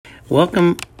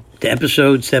Welcome to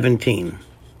episode 17,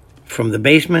 From the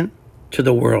Basement to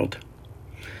the World.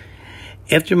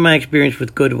 After my experience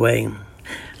with Goodway,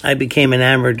 I became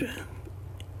enamored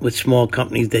with small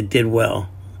companies that did well.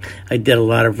 I did a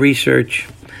lot of research.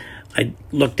 I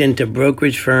looked into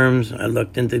brokerage firms. I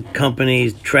looked into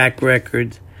companies' track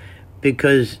records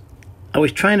because I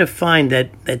was trying to find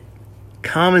that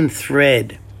common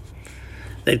thread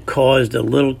that caused a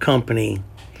little company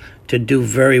to do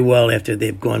very well after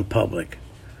they've gone public.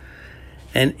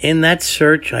 And in that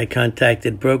search, I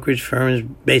contacted brokerage firms,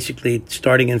 basically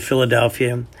starting in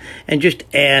Philadelphia, and just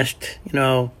asked,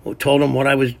 told them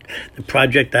the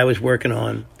project I was working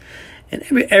on. And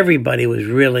everybody was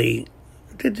really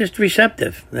just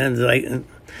receptive. And then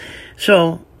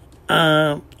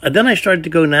I started to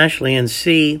go nationally and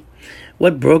see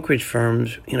what brokerage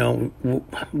firms,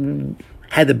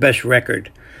 had the best record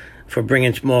for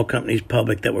bringing small companies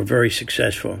public that were very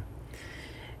successful.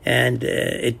 And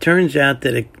it turns out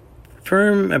that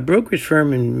a brokerage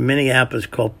firm in Minneapolis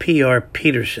called P.R.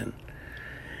 Peterson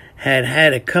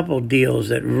had a couple deals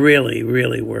that really,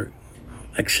 really were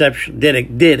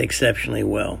did exceptionally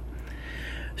well.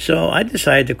 So I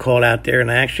decided to call out there, and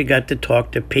I actually got to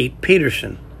talk to Pete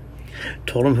Peterson.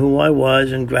 Told him who I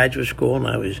was in graduate school, and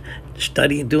I was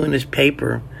doing this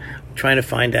paper, trying to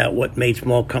find out what made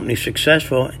small companies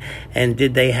successful, and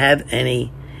did they have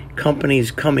any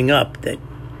companies coming up that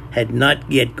had not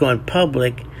yet gone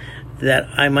public that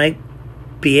I might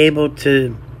be able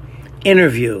to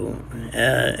interview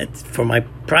for my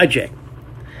project.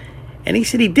 And he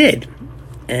said he did.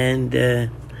 And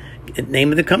the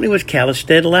name of the company was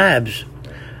Calstead Labs.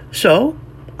 So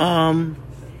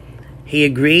he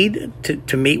agreed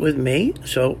to meet with me.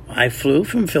 So I flew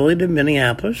from Philly to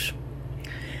Minneapolis.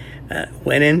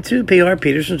 Went into P.R.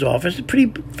 Peterson's office, a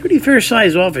pretty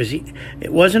fair-sized office.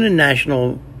 It wasn't a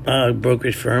national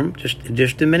brokerage firm,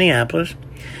 just in Minneapolis.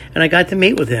 And I got to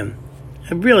meet with him.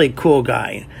 A really cool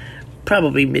guy,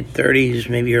 probably mid-30s,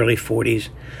 maybe early 40s.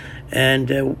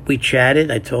 And we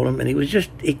chatted. I told him, and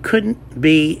he couldn't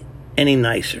be any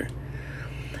nicer.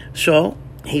 So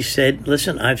he said,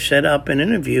 listen, I've set up an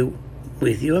interview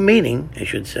with you, a meeting, I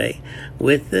should say,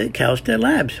 with the Calstead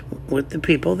Labs, with the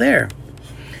people there.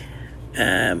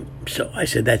 So I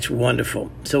said, that's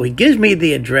wonderful. So he gives me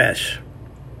the address.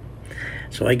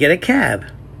 So I get a cab.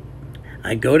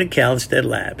 I go to Calstead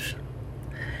Labs.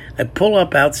 I pull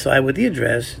up outside with the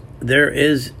address. There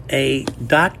is a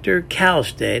Dr.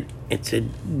 Calstead. It's a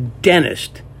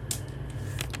dentist.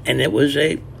 And it was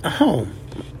a home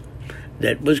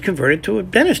that was converted to a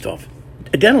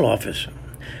dental office.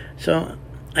 So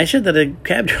I said to the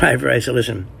cab driver, I said,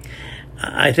 listen,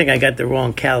 I think I got the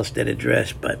wrong Calstead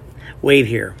address, but wait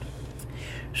here.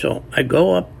 So I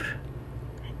go up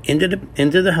into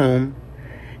the home,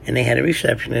 and they had a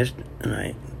receptionist, and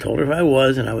I told her who I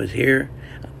was, and I was here.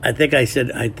 I think I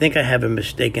said, I think I have a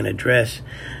mistaken address.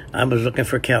 I was looking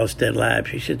for Calstead Labs.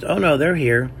 She said, oh, no, they're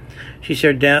here. She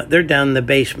said, they're down in the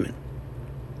basement.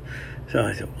 So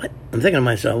I said, what? I'm thinking to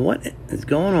myself, what is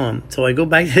going on? So I go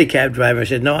back to the cab driver. I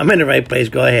said, no, I'm in the right place.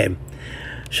 Go ahead.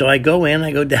 So I go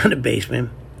down the basement.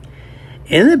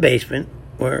 In the basement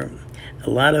were a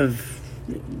lot of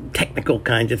technical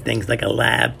kinds of things, like a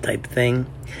lab type thing.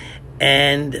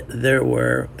 And there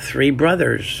were three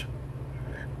brothers,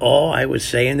 all, I would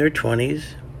say, in their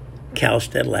 20s,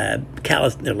 Calstead Lab.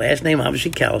 Their last name,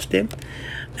 obviously, Calstead.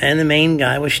 And the main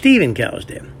guy was Stephen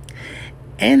Calstead.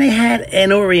 And they had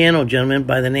an Oriental gentleman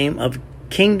by the name of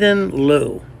Kingdon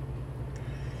Liu.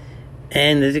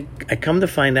 And I come to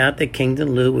find out that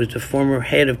Kingdon Liu was the former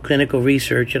head of clinical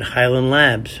research at Highland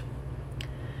Labs.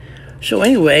 So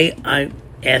anyway, I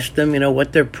asked them,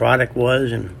 what their product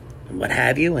was and what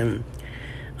have you. And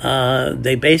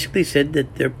they basically said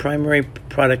that their primary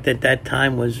product at that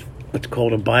time was what's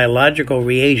called a biological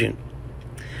reagent.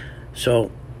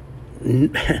 So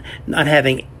not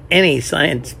having any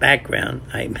science background,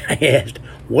 I asked,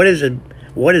 what is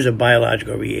a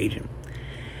biological reagent?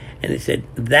 And they said,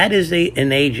 that is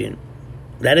an agent,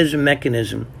 that is a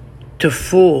mechanism to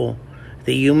fool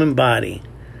the human body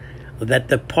that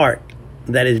the part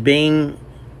that is being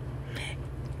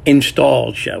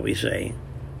installed, shall we say,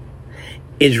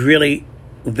 is really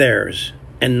theirs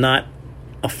and not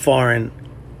a foreign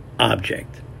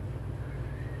object.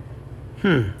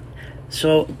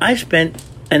 So I spent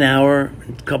an hour,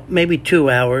 maybe 2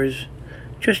 hours,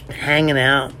 just hanging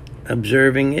out,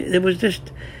 observing. It was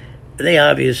just, they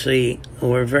obviously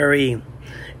were very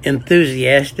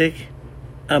enthusiastic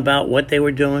about what they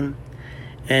were doing,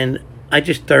 and I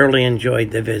just thoroughly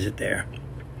enjoyed the visit there.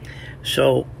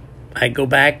 So I go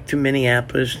back to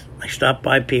Minneapolis. I stop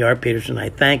by P.R. Peterson. I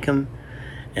thank him.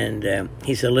 And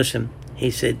he said, listen,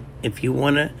 he said, if you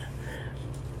want to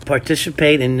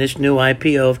participate in this new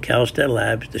IPO of CalSTED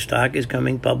Labs, the stock is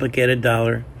coming public at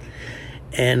 $1,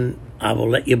 and I will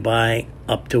let you buy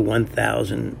up to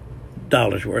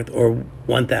 $1,000 worth, or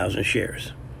 1,000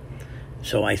 shares.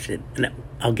 So I said,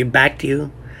 I'll get back to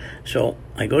you. So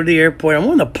I go to the airport. I'm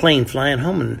on a plane flying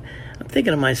home, and I'm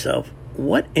thinking to myself,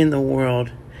 what in the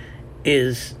world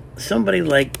is somebody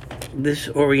like this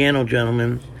Oriental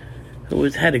gentleman who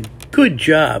has had a good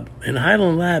job in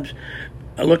Highland Labs?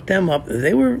 I looked them up.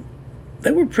 They were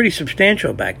pretty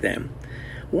substantial back then.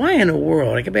 Why in the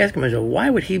world? I kept asking myself, why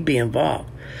would he be involved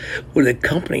with a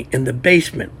company in the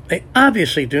basement? They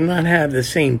obviously do not have the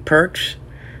same perks,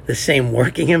 the same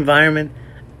working environment,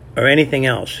 or anything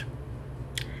else.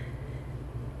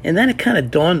 And then it kind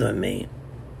of dawned on me,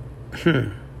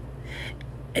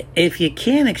 if you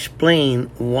can't explain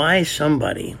why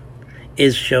somebody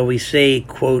is, shall we say,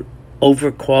 quote,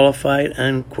 overqualified,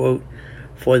 unquote,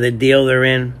 for the deal they're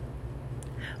in,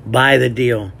 buy the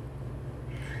deal.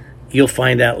 You'll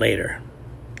find out later.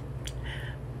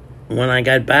 When I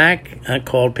got back, I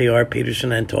called P.R.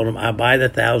 Peterson and told him I'll buy the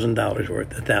 $1,000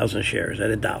 worth, 1,000 shares at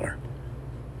 $1.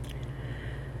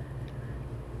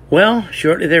 Well,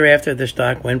 shortly thereafter, the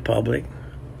stock went public,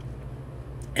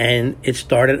 and it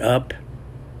started up,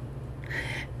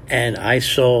 and I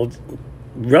sold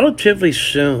relatively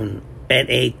soon at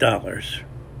 $8.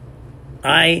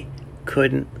 I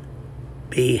couldn't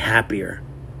be happier.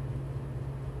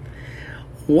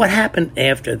 What happened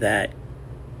after that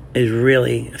is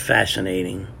really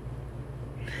fascinating.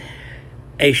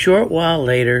 A short while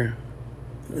later,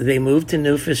 they moved to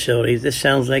new facilities. This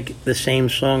sounds like the same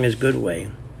song as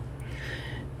Goodway.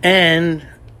 And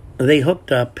they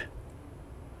hooked up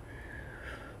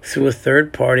through a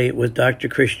third party with Dr.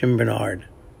 Christian Barnard,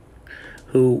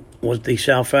 who was the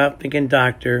South African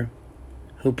doctor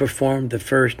who performed the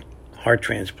first heart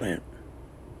transplant.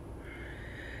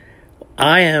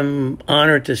 I am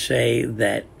honored to say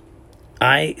that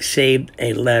I saved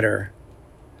a letter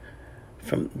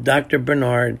from Dr.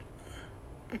 Barnard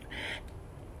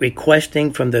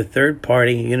requesting from the third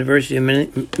party, University of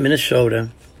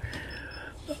Minnesota,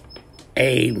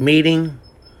 a meeting,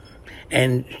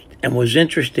 and was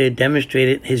interested,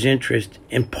 demonstrated his interest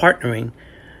in partnering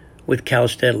with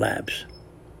CalSTED Labs.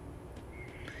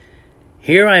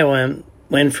 Here I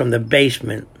went from the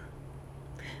basement.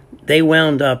 They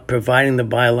wound up providing the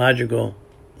biological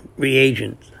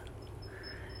reagents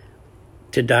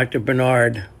to Dr.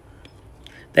 Barnard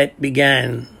that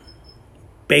began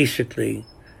basically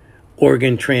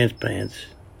organ transplants,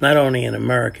 not only in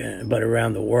America, but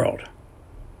around the world.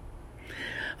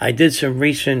 I did some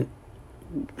recent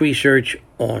research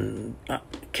on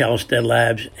CalSTED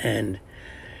Labs, and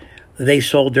they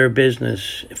sold their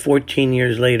business 14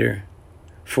 years later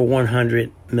for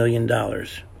 $100 million.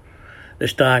 The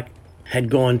stock had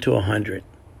gone to 100.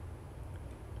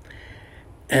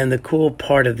 And the cool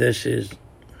part of this is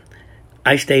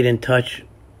I stayed in touch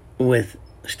with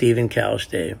Stephen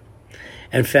CalSTED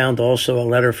and found also a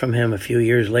letter from him a few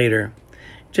years later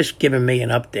just giving me an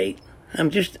update.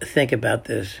 Just think about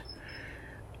this.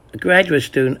 A graduate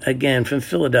student, again, from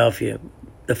Philadelphia.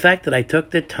 The fact that I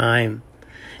took the time,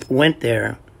 went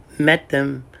there, met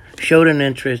them, showed an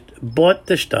interest, bought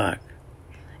the stock.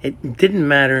 It didn't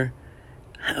matter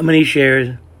how many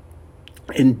shares,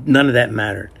 and none of that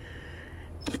mattered.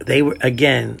 They were,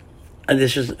 again,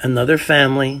 this is another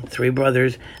family, 3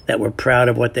 brothers, that were proud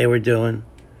of what they were doing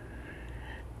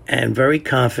and very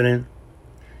confident.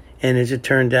 And as it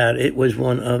turned out, it was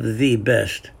one of the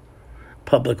best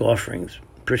public offerings,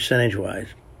 percentage-wise,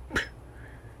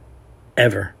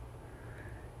 ever.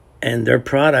 And their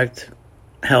product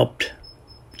helped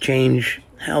change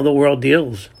how the world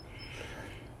deals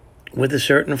with a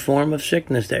certain form of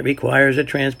sickness that requires a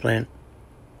transplant.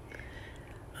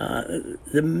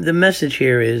 The message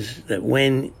here is that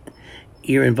when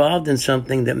you're involved in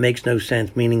something that makes no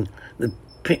sense, meaning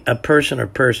a person or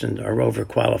persons are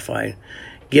overqualified,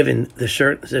 given the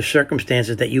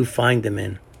circumstances that you find them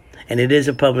in, and it is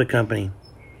a public company,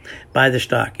 buy the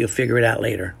stock. You'll figure it out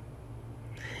later.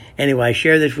 Anyway, I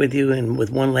share this with you, and with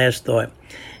one last thought.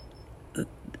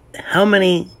 How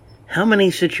many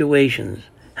situations,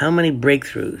 how many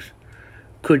breakthroughs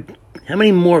how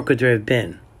many more could there have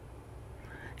been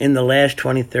in the last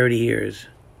 20, 30 years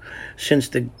since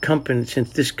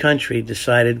this country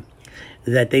decided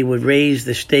that they would raise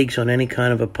the stakes on any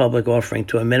kind of a public offering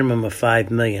to a minimum of $5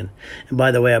 million. And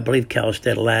by the way, I believe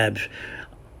CalSTED Labs,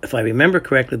 if I remember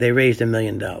correctly, they raised $1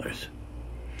 million.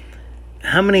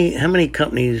 How many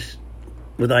companies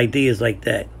with ideas like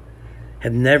that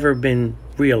have never been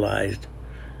realized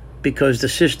because the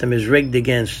system is rigged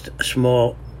against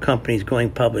small companies going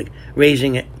public,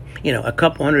 raising it, a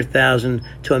couple 100,000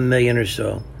 to $1 million or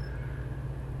so.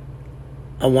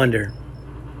 I wonder.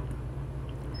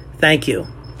 Thank you.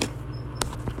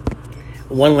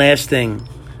 One last thing.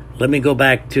 Let me go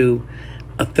back to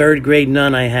a third grade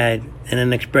nun I had and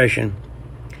an expression.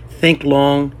 Think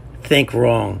long, think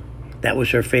wrong. That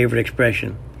was her favorite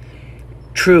expression.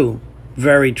 True,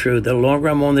 very true. The longer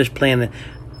I'm on this planet,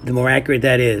 the more accurate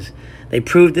that is. They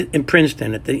proved it in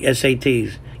Princeton at the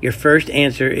SATs. Your first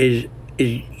answer is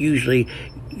usually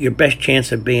your best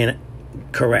chance of being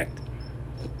correct.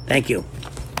 Thank you.